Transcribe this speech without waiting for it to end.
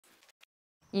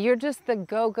You're just the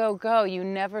go, go, go. You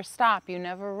never stop. You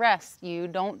never rest. You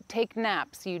don't take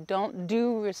naps. You don't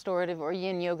do restorative or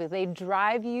yin yoga. They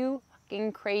drive you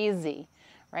fucking crazy,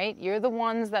 right? You're the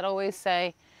ones that always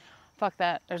say, fuck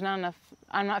that. There's not enough.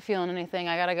 I'm not feeling anything.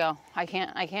 I gotta go. I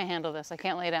can't handle this. I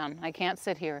can't lay down. I can't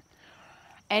sit here.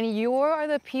 And you are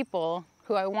the people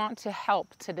who I want to help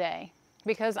today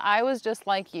because I was just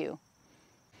like you.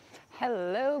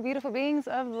 Hello, beautiful beings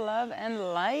of love and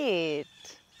light.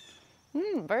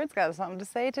 Bird's got something to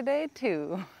say today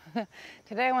too.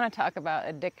 Today I want to talk about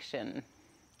addiction.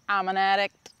 I'm an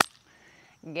addict.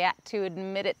 Got to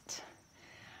admit it.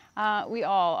 We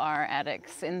all are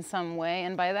addicts in some way,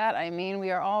 and by that I mean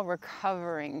we are all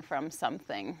recovering from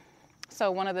something. So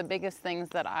one of the biggest things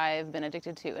that I've been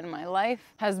addicted to in my life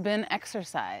has been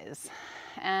exercise.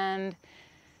 And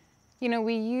you know,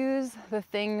 we use the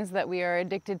things that we are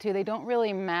addicted to, they don't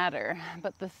really matter,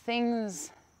 but the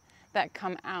things that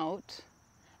come out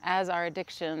as our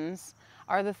addictions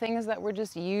are the things that we're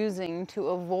just using to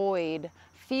avoid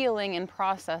feeling and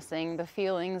processing the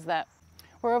feelings that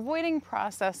we're avoiding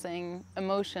processing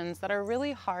emotions that are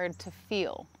really hard to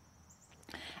feel.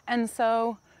 And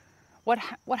so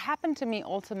what happened to me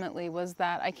ultimately was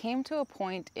that I came to a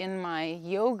point in my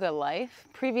yoga life.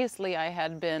 Previously I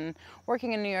had been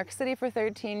working in New York City for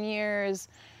 13 years,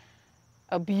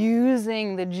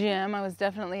 abusing the gym. I was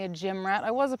definitely a gym rat.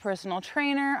 I was a personal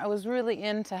trainer. I was really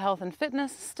into health and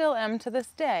fitness, still am to this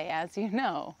day, as you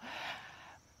know.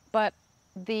 But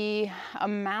the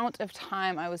amount of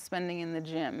time I was spending in the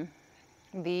gym,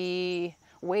 the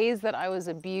ways that I was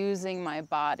abusing my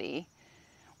body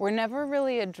were never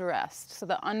really addressed. So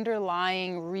the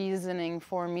underlying reasoning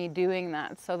for me doing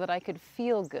that so that I could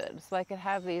feel good, so I could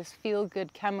have these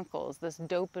feel-good chemicals, this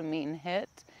dopamine hit,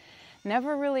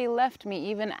 never really left me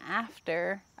even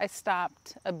after I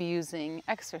stopped abusing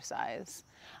exercise.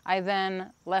 I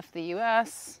then left the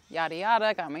US, yada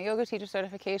yada, got my yoga teacher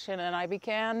certification, and I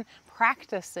began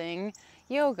practicing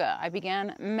yoga. I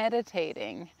began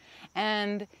meditating.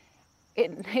 And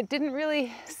it didn't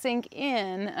really sink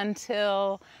in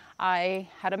until I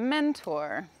had a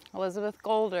mentor. Elizabeth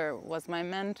Golder was my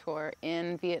mentor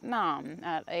in Vietnam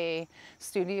at a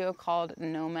studio called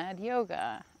Nomad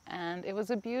Yoga. And it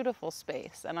was a beautiful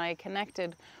space, and I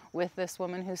connected with this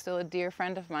woman who's still a dear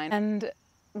friend of mine. And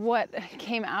what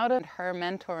came out of her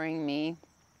mentoring me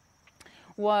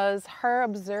was her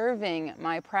observing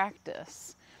my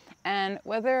practice. And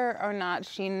whether or not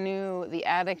she knew the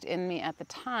addict in me at the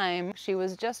time, she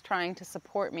was just trying to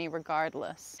support me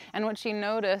regardless. And what she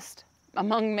noticed,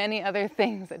 among many other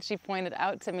things that she pointed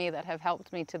out to me that have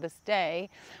helped me to this day,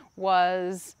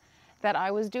 was that I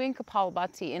was doing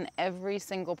Kapalabhati in every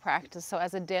single practice, so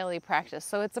as a daily practice.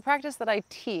 So it's a practice that I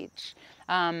teach.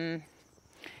 You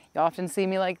often see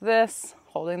me like this,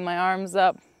 holding my arms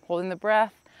up, holding the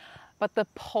breath, but the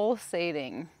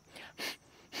pulsating,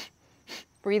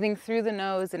 breathing through the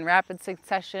nose in rapid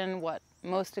succession, what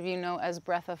most of you know as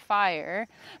breath of fire,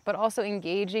 but also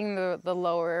engaging the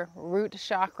lower root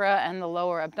chakra and the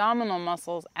lower abdominal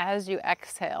muscles as you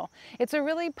exhale. It's a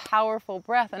really powerful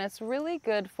breath, and it's really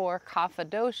good for kapha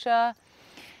dosha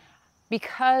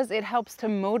because it helps to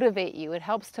motivate you. It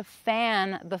helps to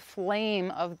fan the flame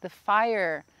of the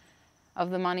fire of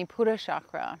the Manipura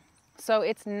chakra. So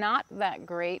it's not that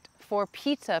great for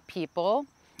Pitta people.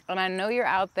 And I know you're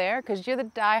out there because you're the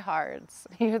diehards.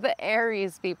 You're the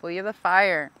Aries people. You're the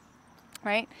fire,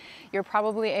 right? You're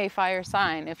probably a fire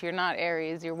sign. If you're not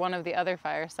Aries, you're one of the other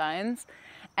fire signs.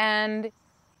 And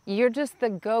you're just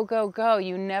the go, go, go.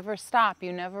 You never stop.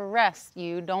 You never rest.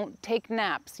 You don't take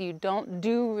naps. You don't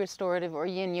do restorative or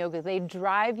yin yoga. They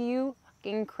drive you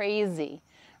fucking crazy,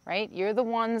 right? You're the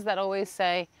ones that always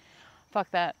say, fuck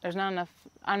that. There's not enough.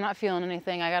 I'm not feeling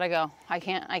anything. I gotta go. I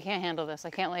can't handle this. I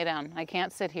can't lay down. I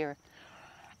can't sit here.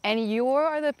 And you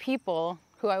are the people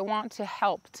who I want to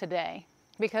help today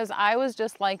because I was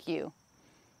just like you.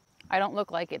 I don't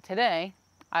look like it today.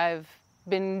 I've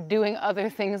been doing other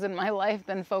things in my life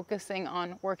than focusing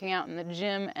on working out in the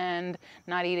gym and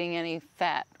not eating any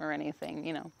fat or anything,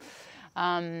 you know.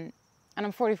 And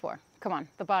I'm 44. Come on,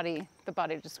 the body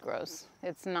just grows.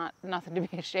 It's nothing to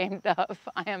be ashamed of.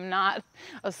 I am not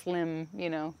a slim,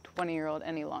 20-year-old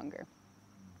any longer.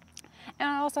 And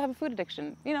I also have a food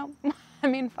addiction, I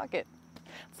mean, fuck it.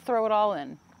 Let's throw it all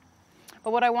in.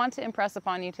 But what I want to impress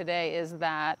upon you today is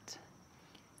that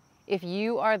if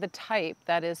you are the type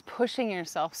that is pushing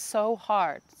yourself so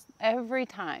hard every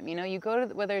time, you go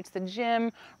to, whether it's the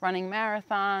gym, running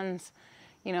marathons,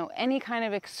 any kind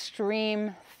of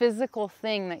extreme physical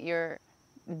thing that you're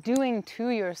doing to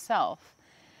yourself,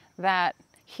 that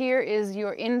here is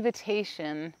your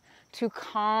invitation to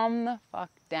calm the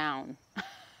fuck down.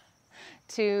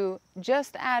 To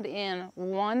just add in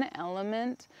one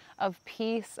element of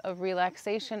peace, of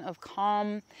relaxation, of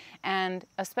calm. And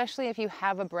especially if you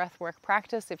have a breathwork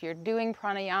practice, if you're doing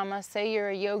pranayama, say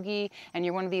you're a yogi and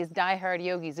you're one of these diehard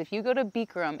yogis, if you go to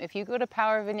Bikram, if you go to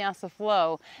Power Vinyasa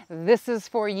Flow, this is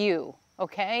for you,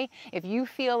 okay? If you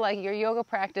feel like your yoga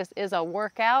practice is a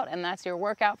workout and that's your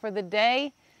workout for the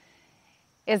day,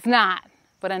 it's not.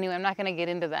 But anyway, I'm not going to get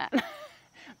into that.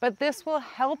 But this will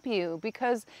help you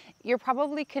because you're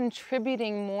probably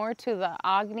contributing more to the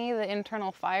Agni, the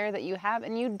internal fire that you have,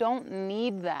 and you don't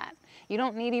need that. You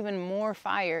don't need even more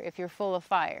fire if you're full of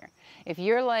fire. If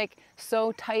you're like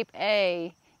so type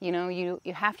A, you know, you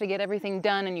have to get everything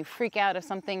done and you freak out if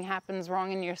something happens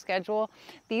wrong in your schedule,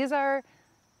 these are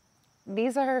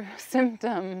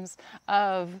symptoms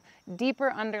of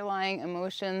deeper underlying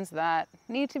emotions that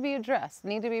need to be addressed,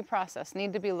 need to be processed,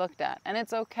 need to be looked at. And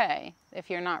it's okay if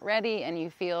you're not ready and you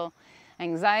feel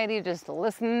anxiety, just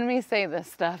listen to me say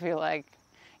this stuff. You're like,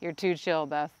 you're too chill,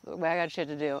 Beth. I got shit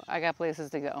to do. I got places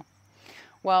to go.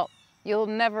 Well, you'll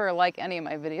never like any of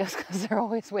my videos because they're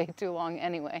always way too long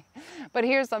anyway. But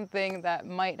here's something that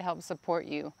might help support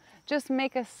you. Just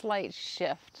make a slight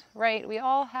shift, right? We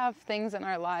all have things in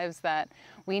our lives that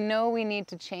we know we need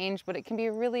to change, but it can be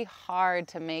really hard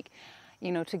to make,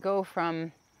 you know, to go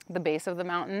from the base of the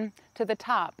mountain to the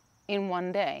top in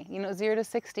one day. You know, 0 to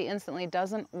 60 instantly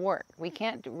doesn't work. We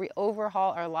can't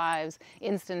overhaul our lives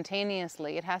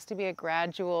instantaneously. It has to be a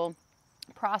gradual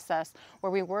process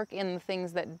where we work in the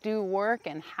things that do work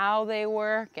and how they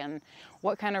work and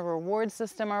what kind of reward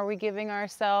system are we giving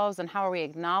ourselves and how are we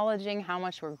acknowledging how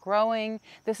much we're growing.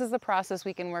 This is the process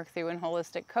we can work through in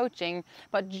holistic coaching,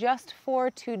 but just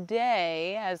for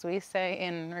today, as we say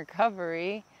in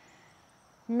recovery,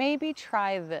 maybe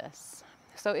try this.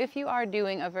 So if you are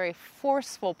doing a very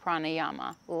forceful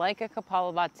pranayama, like a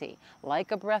Kapalabhati,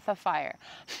 like a breath of fire,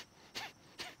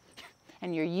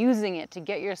 and you're using it to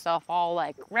get yourself all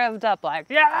like revved up, like,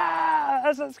 yeah,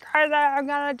 this is crazy, I'm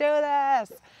gonna do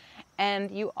this.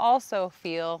 And you also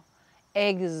feel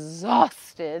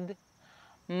exhausted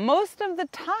most of the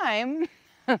time,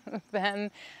 then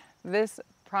this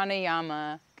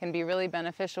pranayama can be really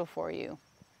beneficial for you.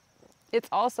 It's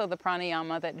also the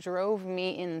pranayama that drove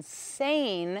me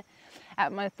insane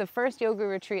at the first yoga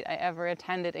retreat I ever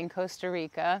attended in Costa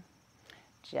Rica.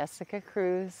 Jessica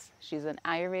Cruz, she's an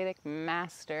Ayurvedic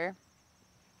master.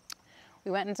 We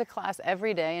went into class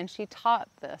every day and she taught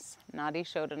this Nadi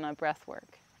Shodhana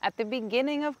breathwork at the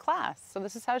beginning of class. So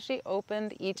this is how she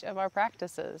opened each of our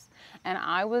practices. And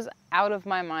I was out of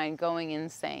my mind, going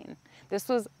insane. This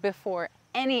was before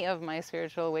any of my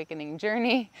spiritual awakening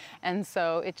journey. And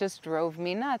so it just drove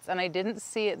me nuts. And I didn't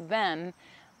see it then,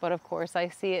 but of course I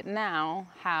see it now,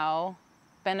 how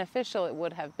beneficial it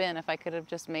would have been if I could have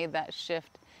just made that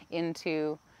shift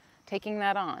into taking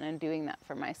that on and doing that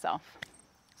for myself.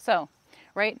 So,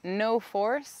 right, no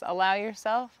force, allow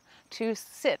yourself to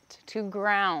sit, to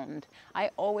ground. I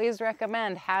always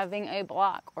recommend having a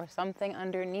block or something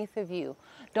underneath of you.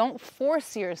 Don't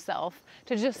force yourself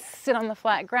to just sit on the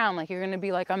flat ground like you're gonna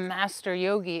be like a master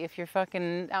yogi if you're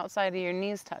fucking outside of your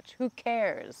knees touch. Who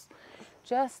cares?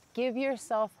 Just give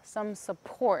yourself some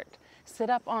support. Sit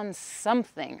up on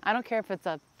something. I don't care if it's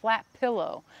a flat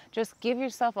pillow. Just give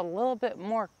yourself a little bit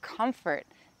more comfort,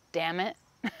 damn it.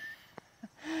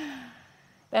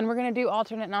 Then we're going to do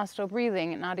alternate nostril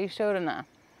breathing at Nadi Shodhana.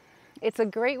 It's a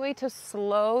great way to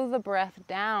slow the breath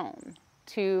down,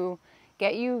 to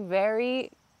get you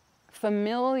very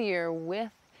familiar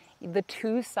with the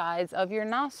two sides of your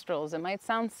nostrils. It might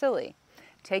sound silly.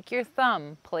 Take your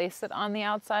thumb, place it on the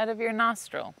outside of your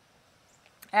nostril.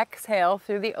 Exhale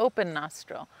through the open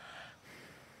nostril.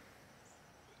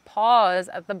 Pause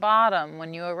at the bottom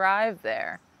when you arrive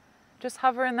there. Just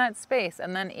hover in that space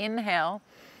and then inhale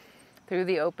through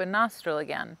the open nostril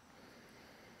again.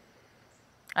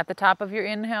 At the top of your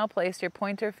inhale, place your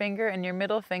pointer finger and your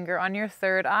middle finger on your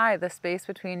third eye, the space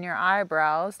between your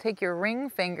eyebrows. Take your ring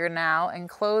finger now and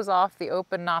close off the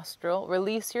open nostril.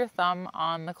 Release your thumb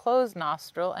on the closed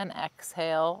nostril and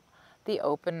exhale the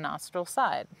open nostril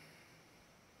side.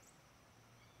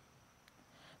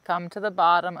 Come to the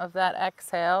bottom of that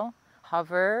exhale,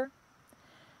 hover,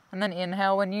 and then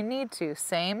inhale when you need to.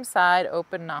 Same side,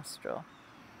 open nostril.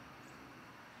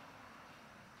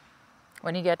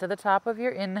 When you get to the top of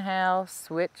your inhale,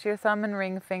 switch your thumb and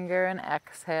ring finger and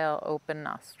exhale, open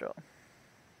nostril.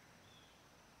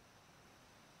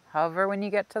 Hover when you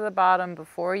get to the bottom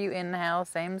before you inhale,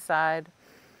 same side.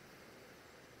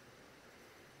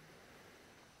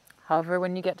 Hover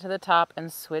when you get to the top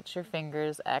and switch your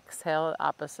fingers, exhale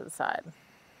opposite side.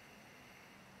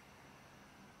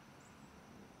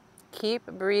 keep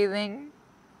breathing.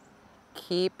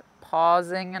 Keep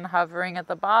pausing and hovering at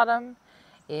the bottom.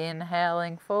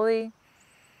 Inhaling fully.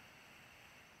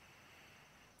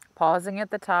 Pausing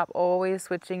at the top, always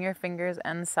switching your fingers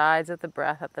and sides of the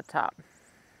breath at the top.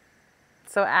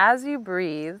 So as you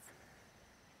breathe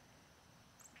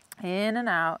in and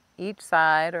out, each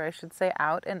side, or I should say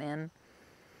out and in,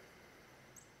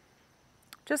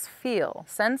 just feel,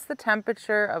 sense the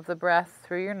temperature of the breath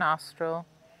through your nostril.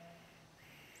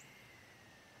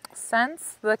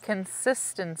 Sense the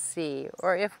consistency,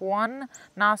 or if one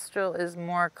nostril is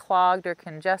more clogged or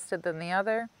congested than the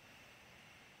other,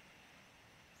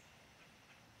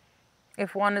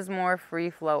 if one is more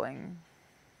free-flowing.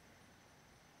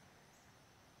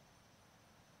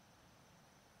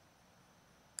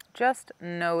 Just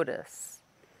notice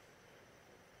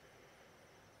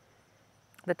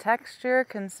the texture,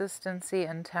 consistency,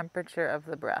 and temperature of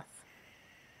the breath.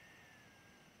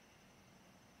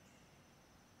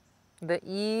 The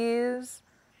ease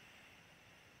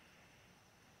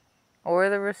or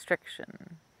the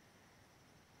restriction.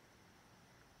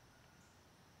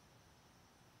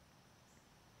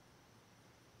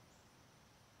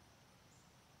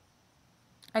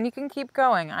 And you can keep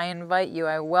going. I invite you,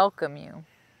 I welcome you.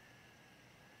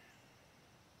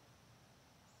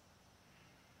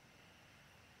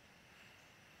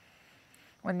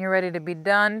 When you're ready to be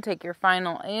done, take your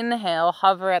final inhale,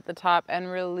 hover at the top, and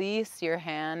release your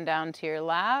hand down to your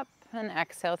lap, and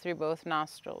exhale through both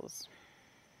nostrils.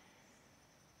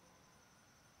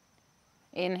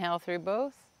 Inhale through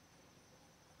both.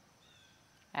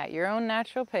 At your own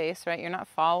natural pace, right? You're not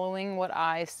following what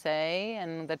I say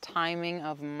and the timing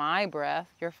of my breath.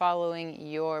 You're following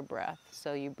your breath.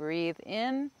 So you breathe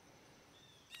in.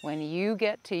 When you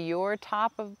get to your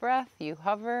top of breath, you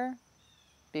hover.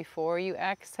 Before you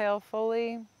exhale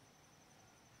fully,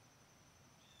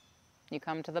 you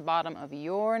come to the bottom of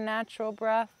your natural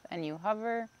breath and you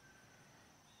hover.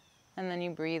 And then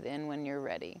you breathe in when you're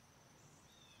ready.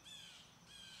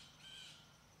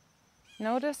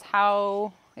 Notice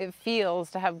how it feels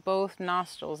to have both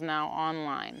nostrils now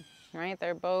online, right?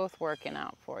 They're both working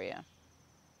out for you.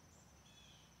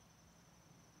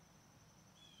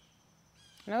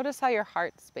 Notice how your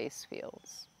heart space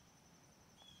feels.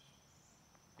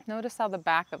 Notice how the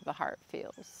back of the heart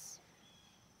feels.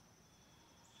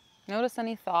 Notice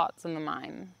any thoughts in the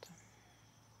mind.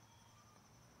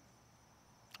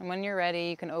 And when you're ready,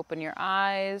 you can open your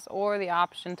eyes, or the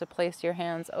option to place your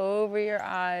hands over your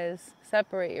eyes,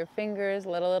 separate your fingers,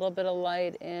 let a little bit of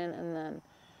light in, and then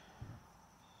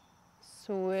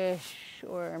swish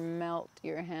or melt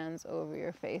your hands over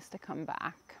your face to come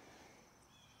back.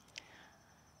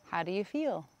 How do you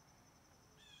feel?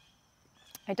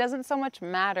 It doesn't so much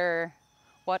matter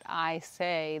what I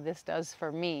say this does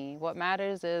for me. What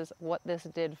matters is what this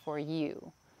did for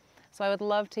you. So I would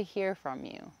love to hear from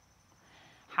you.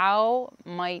 How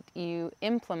might you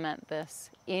implement this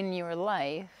in your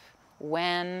life?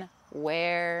 When,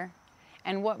 where,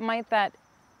 and what might that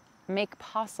make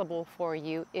possible for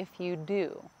you if you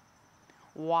do?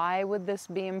 Why would this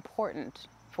be important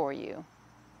for you?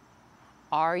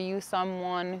 Are you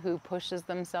someone who pushes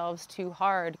themselves too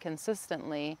hard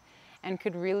consistently and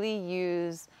could really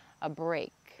use a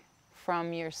break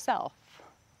from yourself,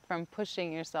 from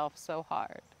pushing yourself so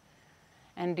hard?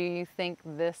 And do you think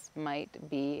this might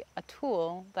be a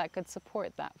tool that could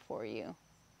support that for you?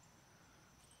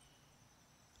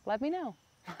 Let me know.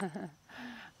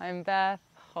 I'm Beth,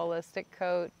 holistic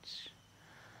coach,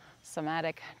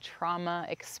 somatic trauma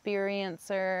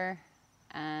experiencer,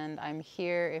 and I'm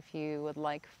here if you would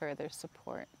like further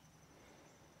support.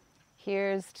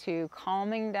 Here's to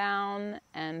calming down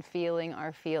and feeling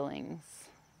our feelings,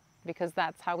 because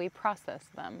that's how we process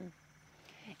them.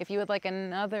 If you would like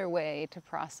another way to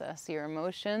process your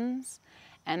emotions,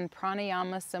 and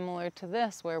pranayama similar to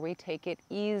this, where we take it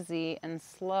easy and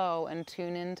slow and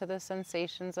tune into the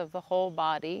sensations of the whole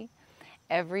body,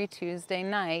 every Tuesday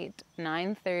night,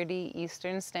 9:30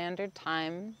 Eastern Standard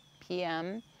Time,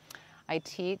 p.m., I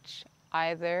teach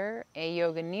either a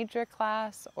Yoga Nidra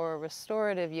class or a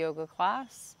Restorative Yoga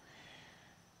class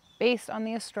based on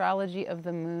the astrology of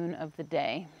the moon of the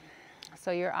day.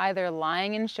 So you're either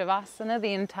lying in Shavasana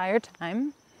the entire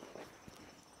time.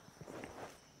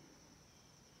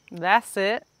 That's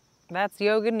it. That's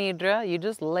Yoga Nidra. You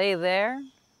just lay there.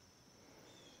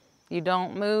 You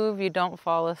don't move. You don't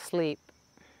fall asleep.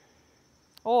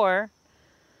 Or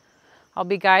I'll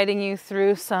be guiding you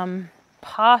through some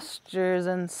postures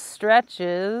and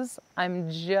stretches.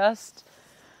 I'm just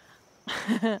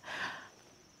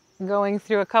going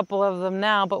through a couple of them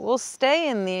now, but we'll stay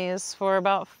in these for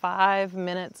about 5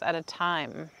 minutes at a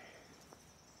time.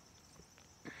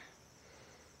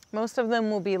 Most of them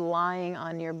will be lying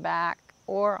on your back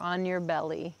or on your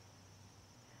belly.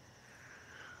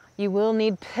 You will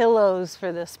need pillows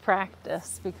for this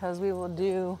practice because we will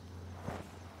do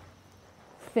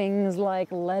things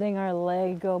like letting our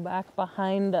leg go back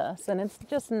behind us. And it's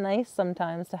just nice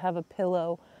sometimes to have a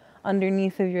pillow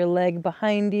underneath of your leg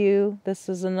behind you. This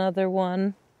is another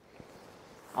one.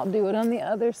 I'll do it on the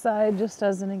other side just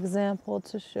as an example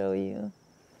to show you.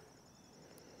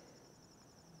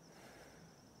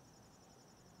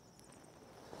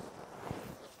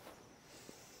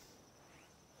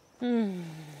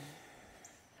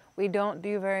 We don't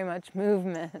do very much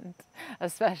movement,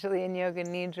 especially in Yoga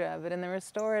Nidra, but in the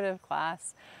restorative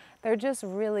class, they're just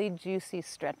really juicy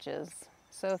stretches.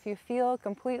 So if you feel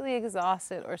completely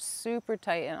exhausted or super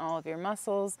tight in all of your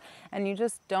muscles and you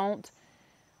just don't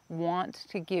want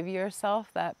to give yourself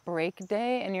that break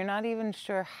day and you're not even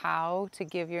sure how to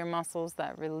give your muscles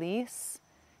that release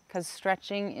because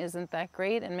stretching isn't that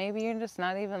great and maybe you're just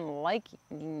not even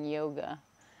liking yoga,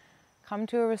 come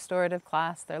to a restorative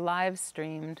class. They're live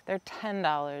streamed. They're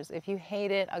 $10. If you hate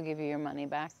it, I'll give you your money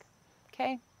back.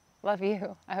 Okay? Love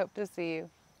you. I hope to see you.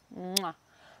 Mwah.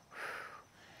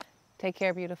 Take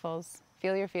care, beautifuls.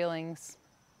 Feel your feelings.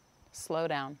 Slow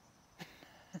down.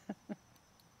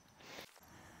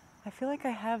 I feel like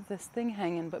I have this thing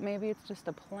hanging, but maybe it's just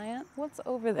a plant. What's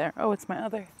over there? Oh, it's my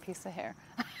other piece of hair.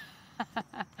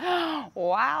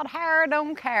 Wild hair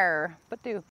don't care, but do.